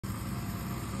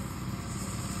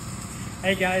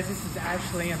Hey guys, this is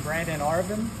Ashley and Brandon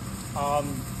Arvin. I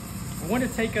want to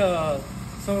take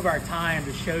some of our time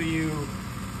to show you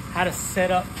how to set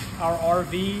up our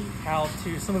RV,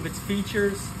 some of its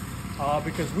features,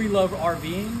 because we love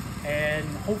RVing, and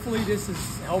hopefully this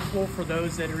is helpful for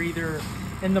those that are either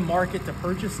in the market to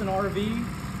purchase an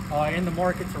RV, in the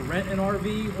market to rent an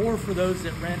RV, or for those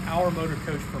that rent our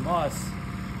Motorcoach from us.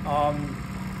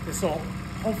 This will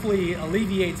hopefully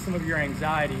alleviate some of your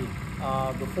anxiety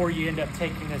before you end up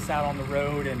taking this out on the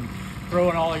road and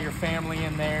throwing all of your family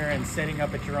in there and setting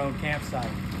up at your own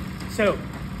campsite. So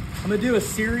I'm gonna do a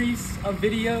series of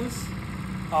videos.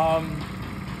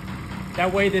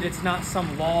 That way that it's not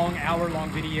some long,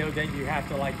 hour-long video that you have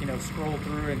to scroll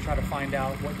through and try to find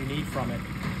out what you need from it.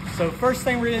 So first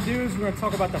thing we're gonna do is we're gonna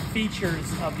talk about the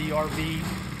features of the RV.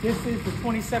 This is the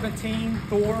 2017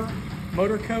 Thor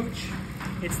Motorcoach.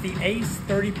 It's the Ace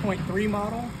 30.3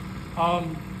 model.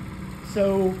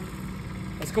 So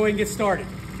let's go ahead and get started.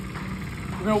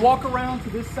 We're gonna walk around to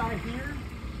this side here.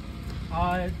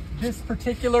 This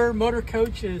particular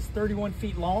Motorcoach is 31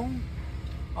 feet long.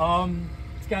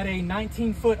 It's got a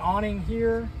 19-foot awning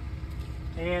here.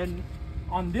 And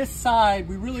on this side,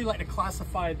 we really like to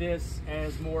classify this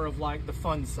as more of like the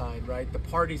fun side, right? The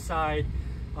party side.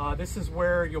 This is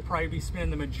where you'll probably be spending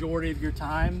the majority of your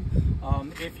time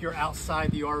if you're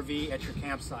outside the RV at your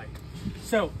campsite.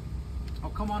 So I'll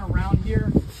come on around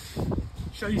here,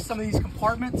 show you some of these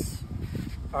compartments.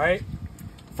 All right,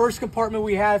 first compartment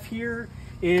we have here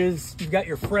is you've got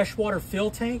your freshwater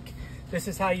fill tank. This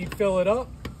is how you fill it up.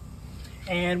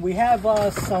 And we have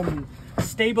some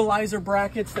stabilizer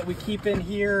brackets that we keep in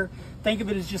here. Think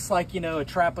of it as just like, a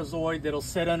trapezoid that'll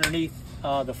sit underneath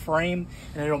the frame,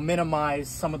 and it'll minimize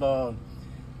some of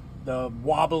the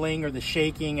wobbling or the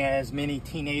shaking as many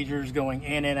teenagers going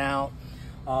in and out.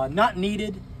 Not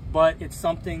needed, but it's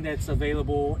something that's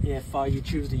available if you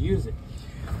choose to use it.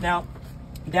 Now,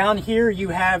 down here you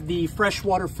have the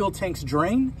freshwater fill tank's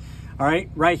drain. All right,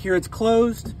 right here it's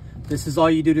closed. This is all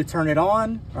you do to turn it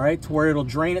on, all right, to where it'll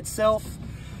drain itself.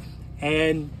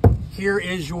 And here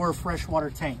is your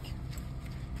freshwater tank.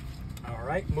 All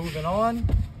right, moving on.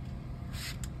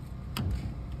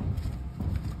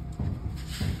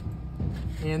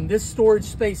 In this storage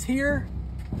space here,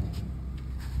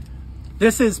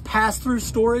 this is pass-through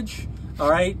storage, all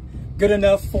right? Good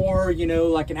enough for,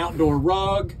 like an outdoor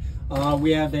rug.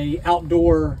 We have a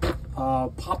outdoor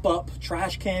pop-up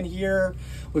trash can here.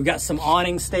 We've got some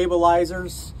awning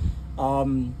stabilizers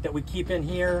that we keep in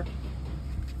here.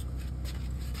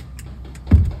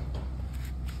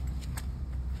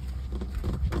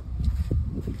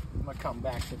 I'm gonna come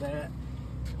back to that.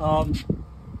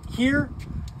 Here,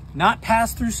 not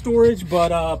pass-through storage,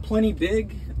 but plenty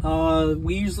big.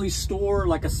 We usually store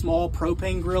like a small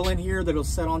propane grill in here that'll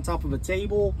sit on top of a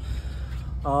table,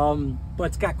 but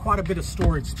it's got quite a bit of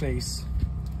storage space.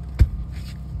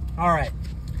 All right,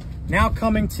 now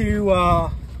coming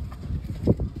to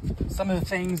some of the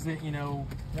things that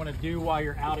want to do while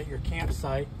you're out at your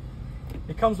campsite.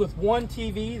 It comes with one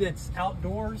TV that's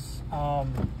outdoors.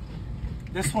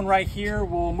 This one right here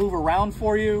will move around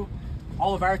for you.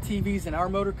 All of our TVs in our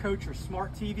Motorcoach are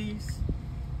smart TVs.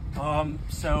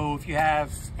 So if you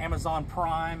have Amazon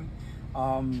Prime,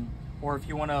 or if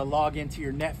you want to log into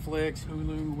your Netflix,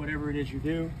 Hulu, whatever it is you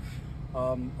do,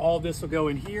 all of this will go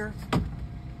in here.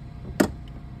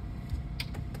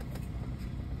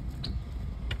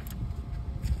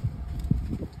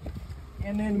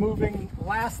 And then moving,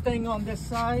 last thing on this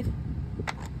side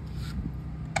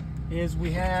is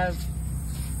we have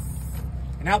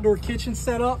an outdoor kitchen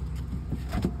set up.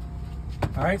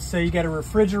 All right, so you got a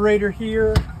refrigerator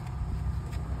here.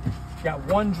 Got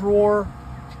one drawer.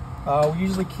 We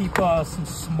usually keep some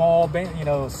small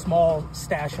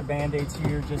stash of Band-Aids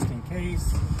here just in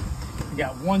case. You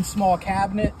got one small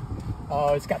cabinet.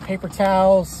 It's got paper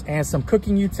towels and some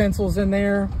cooking utensils in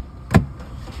there.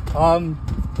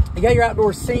 You got your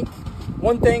outdoor sink.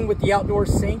 One thing with the outdoor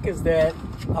sink is that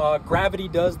gravity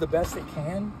does the best it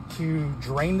can to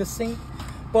drain the sink,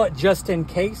 but just in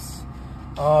case,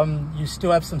 you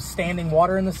still have some standing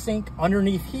water in the sink.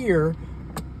 Underneath here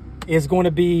is going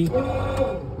to be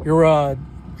your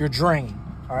drain.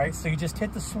 All right, so you just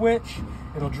hit the switch,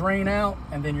 it'll drain out,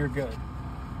 and then you're good.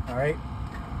 All right,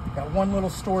 got one little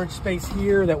storage space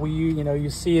here that you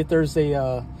see it. There's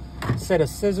a set of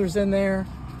scissors in there.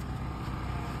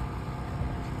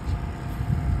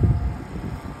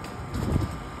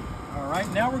 All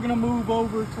right, now we're gonna move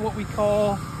over to what we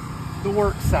call the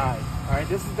work side. All right,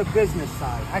 this is the business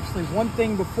side. Actually, one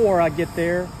thing before I get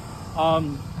there,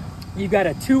 you've got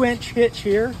a 2-inch hitch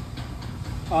here,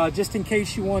 just in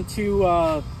case you want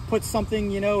to put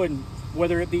something, and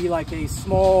whether it be like a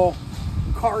small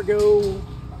cargo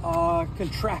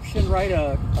contraption, right,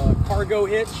 a cargo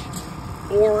hitch,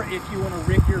 or if you want to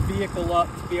rig your vehicle up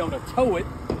to be able to tow it,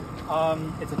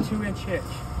 it's a 2-inch hitch.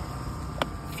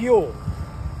 Fuel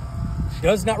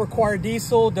does not require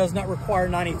diesel, does not require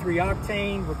 93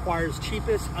 octane, requires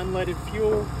cheapest unleaded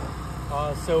fuel.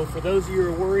 So for those of you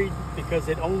who are worried, because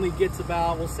it only gets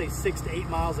about, we'll say 6 to 8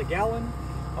 miles a gallon,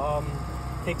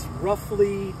 takes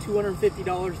roughly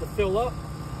 $250 to fill up.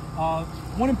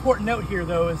 One important note here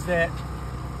though is that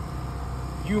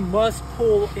you must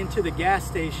pull into the gas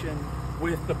station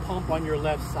with the pump on your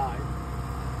left side.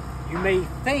 You may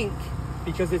think,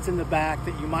 because it's in the back,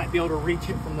 that you might be able to reach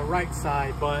it from the right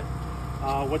side, but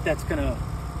what that's gonna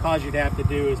cause you to have to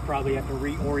do is probably have to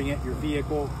reorient your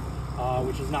vehicle,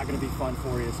 which is not gonna be fun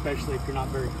for you, especially if you're not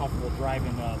very comfortable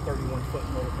driving a 31-foot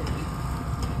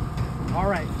motorcoach. All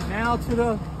right, now to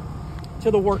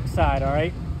the work side, all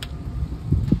right?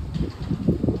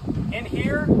 In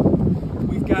here,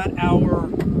 we've got our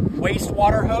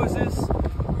wastewater hoses.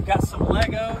 We've got some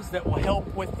Legos that will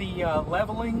help with the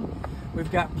leveling.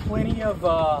 We've got plenty of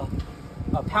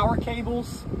power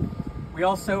cables. We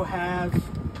also have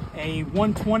a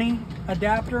 120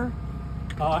 adapter.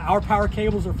 Our power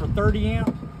cables are for 30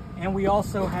 amp, and we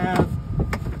also have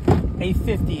a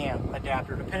 50 amp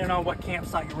adapter, depending on what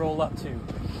campsite you roll up to.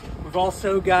 We've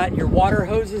also got your water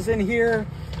hoses in here,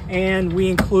 and we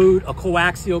include a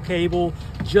coaxial cable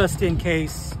just in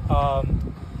case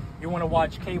you want to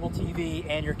watch cable TV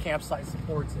and your campsite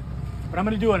supports it. But I'm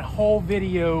going to do a whole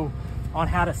video on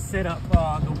how to set up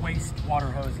the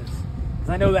wastewater hoses, because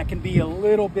I know that can be a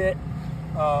little bit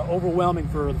overwhelming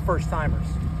for the first timers.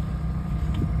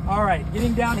 All right,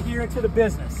 getting down here to the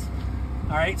business.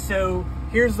 All right, so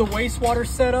here's the wastewater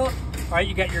setup. All right,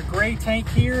 you got your gray tank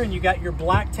here and you got your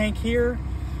black tank here.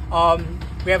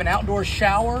 We have an outdoor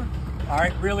shower. All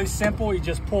right, really simple. You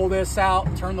just pull this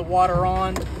out, turn the water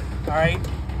on. All right,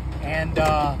 and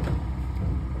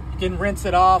you can rinse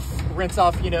off,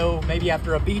 you know, maybe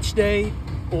after a beach day,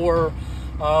 or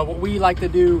what we like to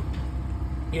do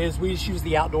is we just use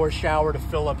the outdoor shower to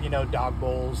fill up, you know, dog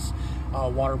bowls,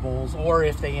 water bowls, or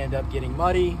if they end up getting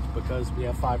muddy, because we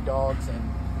have 5 dogs and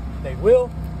they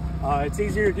will, it's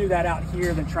easier to do that out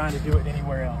here than trying to do it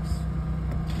anywhere else.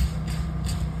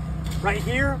 Right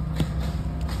here,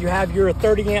 you have your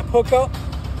 30 amp hookup.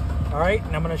 All right,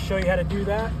 and I'm going to show you how to do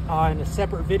that in a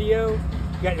separate video.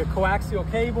 You got your coaxial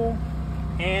cable,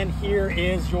 and here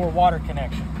is your water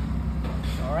connection.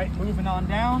 All right, moving on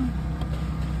down.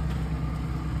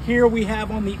 Here we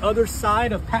have on the other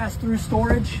side of pass-through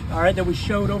storage, all right, that we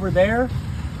showed over there.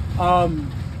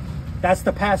 That's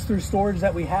the pass-through storage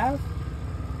that we have.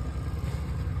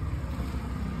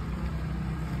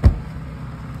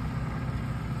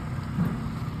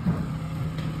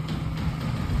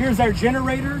 Here's our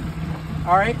generator.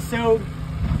 All right, so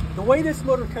the way this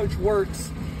Motorcoach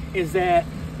works is that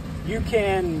you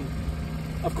can,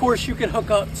 of course, you can hook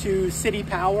up to city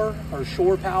power or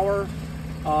shore power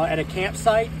at a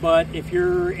campsite, but if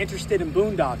you're interested in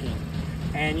boondocking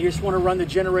and you just want to run the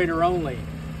generator only,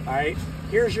 all right,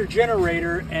 here's your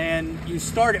generator, and you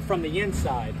start it from the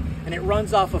inside, and it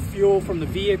runs off of fuel from the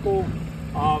vehicle,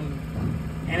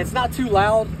 and it's not too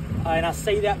loud, and I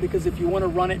say that because if you want to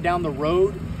run it down the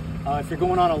road, if you're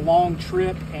going on a long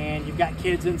trip and you've got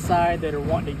kids inside that are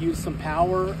wanting to use some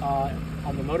power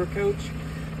on the Motorcoach,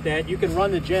 that you can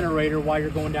run the generator while you're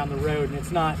going down the road, and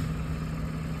it's not,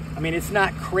 I mean, it's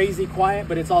not crazy quiet,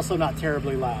 but it's also not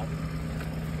terribly loud.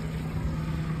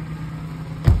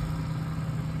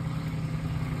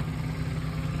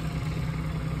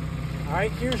 All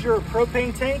right, here's your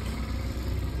propane tank.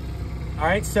 All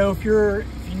right, so if you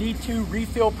need to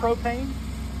refill propane,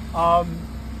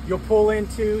 you'll pull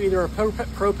into either a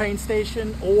propane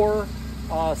station or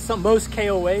most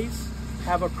KOAs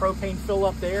have a propane fill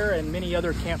up there, and many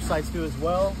other campsites do as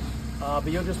well. But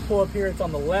you'll just pull up here, it's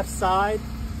on the left side.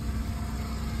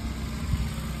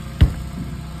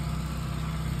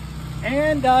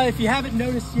 And if you haven't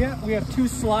noticed yet, we have 2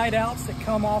 slide outs that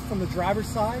come off from the driver's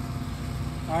side.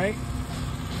 All right,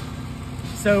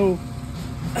 so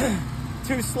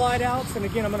 2 slide outs, and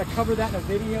again, I'm going to cover that in a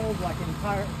video of like an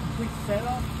entire complete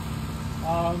setup.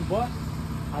 But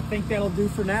I think that'll do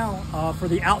for now for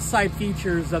the outside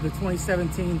features of the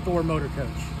 2017 Thor Motorcoach.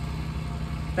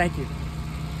 Thank you.